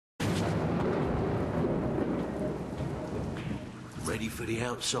Ready for the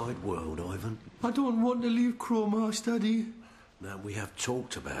outside world, Ivan? I don't want to leave Cromarsh, Daddy. Now, we have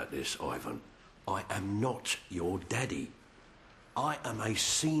talked about this, Ivan. I am not your daddy. I am a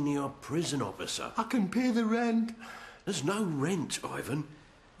senior prison officer. I can pay the rent. There's no rent, Ivan.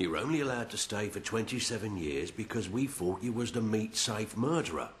 You're only allowed to stay for 27 years because we thought you was the meat-safe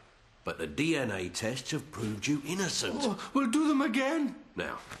murderer. But the DNA tests have proved you innocent. Oh, we'll do them again.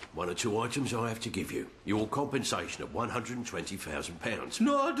 Now, one or two items I have to give you. Your compensation of £120,000.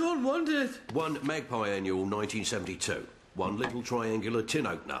 No, I don't want it. One Magpie Annual 1972. One little triangular tin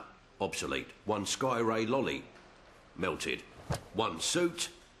opener. Obsolete. One Sky Ray lolly. Melted. One suit.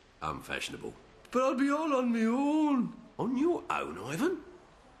 Unfashionable. But I'll be all on my own. On your own, Ivan?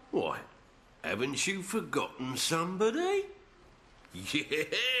 Why, haven't you forgotten somebody?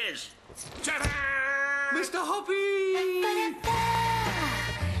 Yes! Ta-da! Mr. Hoppy!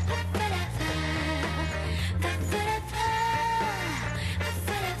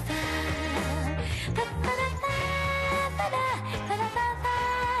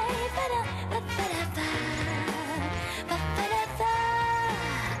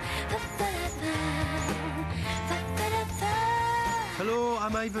 Hello,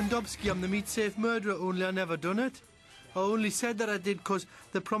 I'm Ivan Dobsky. I'm the meat-safe murderer, only I never done it. I only said that I did because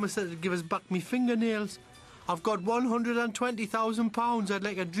they promised that they'd give us back me fingernails. I've got £120,000. I'd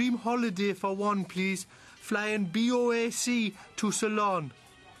like a dream holiday for one, please. Flying BOAC to Ceylon.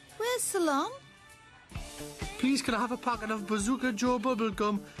 Where's Ceylon? Please, can I have a packet of Bazooka Joe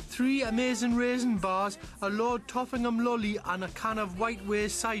bubblegum, 3 amazing raisin bars, a Lord Toffingham lolly and a can of White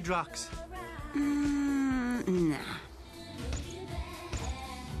Ways Cidrax? Nah.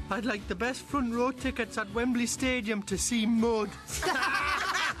 I'd like the best front row tickets at Wembley Stadium to see mud.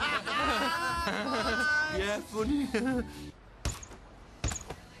 Yeah, funny.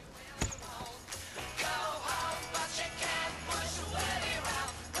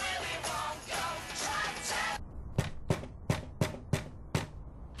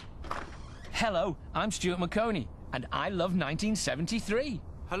 Hello, I'm Stuart McConey, and I love 1973.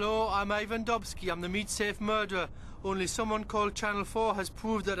 Hello, I'm Ivan Dobsky. I'm the meat-safe murderer. Only someone called Channel 4 has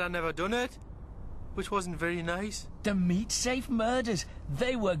proved that I never done it. Which wasn't very nice. The Meat Safe Murders.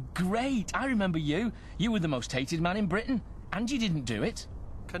 They were great. I remember you. You were the most hated man in Britain. And you didn't do it.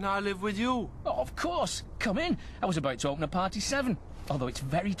 Can I live with you? Oh, of course. Come in. I was about to open a Party 7. Although it's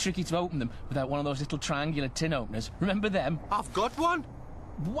very tricky to open them without one of those little triangular tin openers. Remember them? I've got one.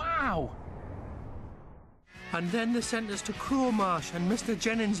 Wow. And then they sent us to Cromarsh and Mr.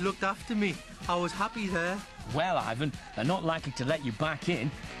 Jennings looked after me. I was happy there. Well, Ivan, they're not likely to let you back in.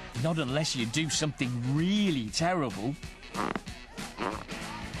 Not unless you do something really terrible.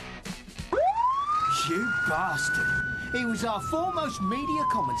 You bastard. He was our foremost media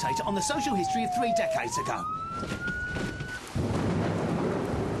commentator on the social history of 3 decades ago.